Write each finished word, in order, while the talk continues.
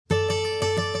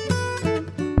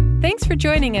Thanks for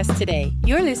joining us today.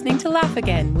 You're listening to Laugh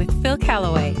Again with Phil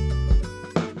Callaway.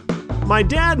 My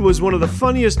dad was one of the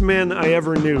funniest men I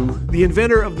ever knew, the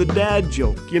inventor of the dad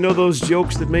joke. You know those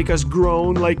jokes that make us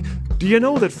groan, like, do you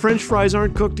know that French fries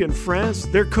aren't cooked in France?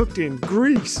 They're cooked in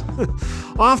Greece.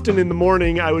 Often in the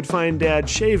morning, I would find Dad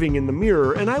shaving in the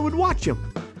mirror, and I would watch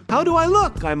him. How do I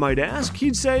look, I might ask.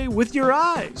 He'd say, with your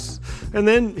eyes. And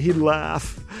then he'd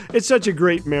laugh. It's such a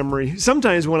great memory.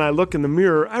 Sometimes when I look in the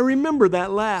mirror, I remember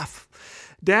that laugh.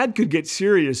 Dad could get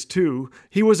serious, too.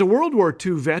 He was a World War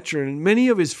II veteran. Many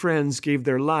of his friends gave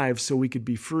their lives so we could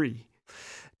be free.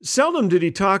 Seldom did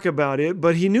he talk about it,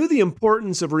 but he knew the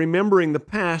importance of remembering the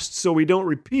past so we don't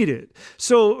repeat it.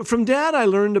 So from Dad, I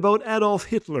learned about Adolf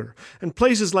Hitler and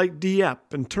places like Dieppe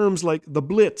and terms like the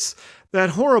Blitz, that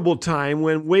horrible time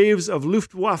when waves of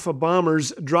Luftwaffe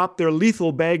bombers dropped their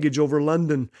lethal baggage over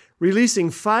London, releasing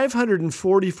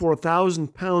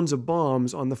 544,000 pounds of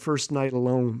bombs on the first night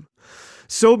alone.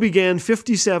 So began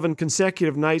 57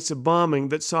 consecutive nights of bombing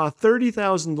that saw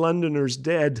 30,000 Londoners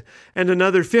dead and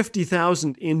another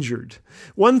 50,000 injured.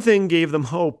 One thing gave them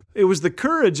hope. It was the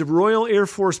courage of Royal Air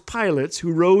Force pilots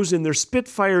who rose in their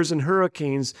Spitfires and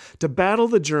Hurricanes to battle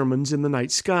the Germans in the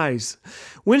night skies.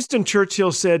 Winston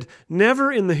Churchill said,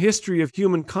 "Never in the history of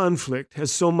human conflict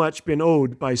has so much been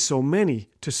owed by so many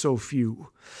to so few."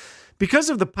 Because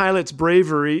of the pilots'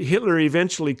 bravery, Hitler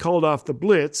eventually called off the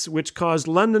Blitz, which caused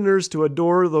Londoners to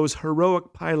adore those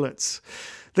heroic pilots.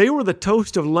 They were the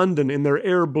toast of London in their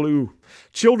air blue.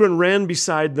 Children ran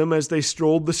beside them as they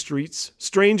strolled the streets.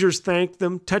 Strangers thanked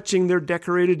them, touching their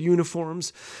decorated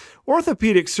uniforms.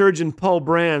 Orthopedic surgeon Paul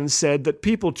Brand said that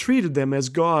people treated them as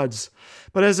gods.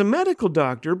 But as a medical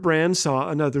doctor, Brand saw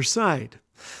another side.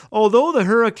 Although the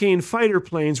Hurricane fighter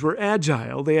planes were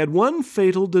agile, they had one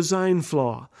fatal design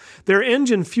flaw. Their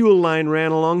engine fuel line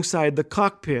ran alongside the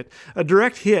cockpit. A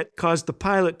direct hit caused the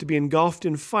pilot to be engulfed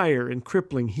in fire and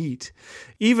crippling heat.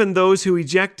 Even those who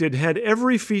ejected had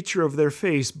every feature of their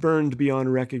face burned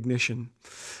beyond recognition.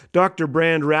 Dr.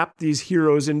 Brand wrapped these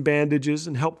heroes in bandages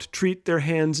and helped treat their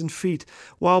hands and feet,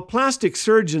 while plastic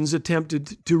surgeons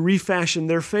attempted to refashion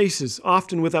their faces,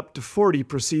 often with up to 40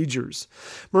 procedures.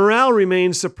 Morale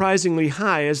remained surprisingly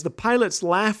high as the pilots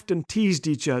laughed and teased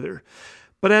each other.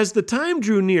 But as the time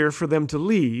drew near for them to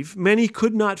leave, many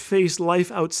could not face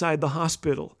life outside the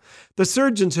hospital. The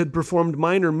surgeons had performed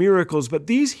minor miracles, but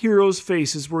these heroes'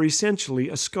 faces were essentially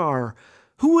a scar.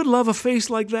 Who would love a face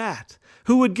like that?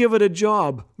 Who would give it a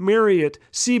job, marry it,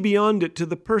 see beyond it to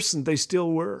the person they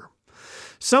still were?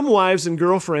 Some wives and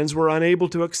girlfriends were unable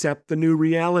to accept the new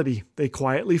reality. They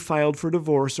quietly filed for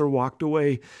divorce or walked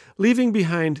away, leaving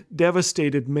behind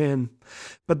devastated men.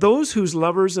 But those whose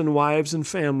lovers and wives and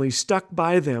families stuck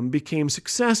by them became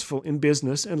successful in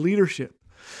business and leadership.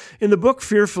 In the book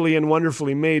Fearfully and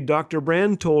Wonderfully Made, Dr.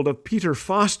 Brand told of Peter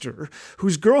Foster,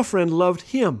 whose girlfriend loved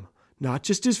him, not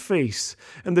just his face,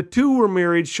 and the two were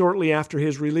married shortly after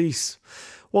his release.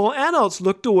 While adults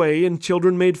looked away and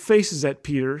children made faces at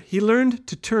Peter, he learned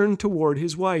to turn toward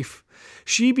his wife.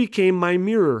 "She became my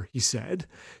mirror," he said.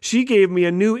 "She gave me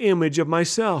a new image of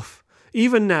myself.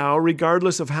 Even now,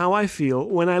 regardless of how I feel,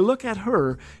 when I look at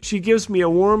her, she gives me a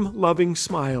warm, loving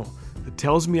smile that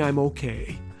tells me I'm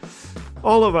okay."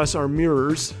 All of us are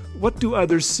mirrors. What do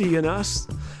others see in us?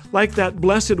 Like that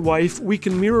blessed wife, we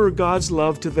can mirror God's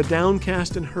love to the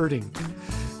downcast and hurting,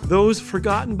 those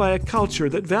forgotten by a culture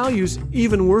that values,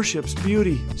 even worships,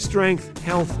 beauty, strength,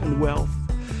 health, and wealth.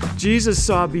 Jesus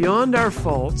saw beyond our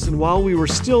faults, and while we were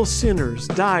still sinners,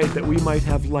 died that we might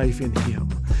have life in Him.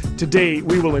 Today,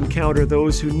 we will encounter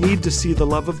those who need to see the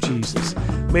love of Jesus.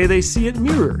 May they see it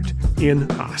mirrored in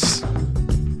us.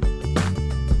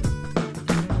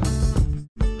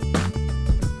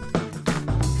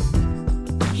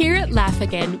 Here at Laugh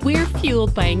Again, we're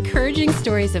fueled by encouraging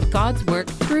stories of God's work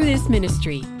through this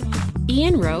ministry.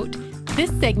 Ian wrote,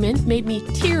 "This segment made me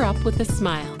tear up with a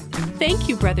smile. Thank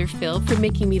you, Brother Phil, for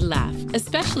making me laugh,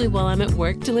 especially while I'm at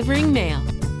work delivering mail."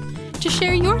 To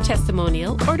share your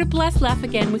testimonial or to bless Laugh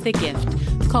Again with a gift,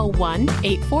 call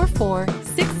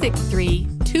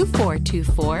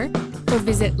 1-844-663-2424 or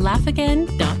visit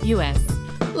laughagain.us.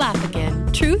 Laugh Again,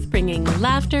 truth bringing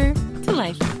laughter to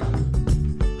life.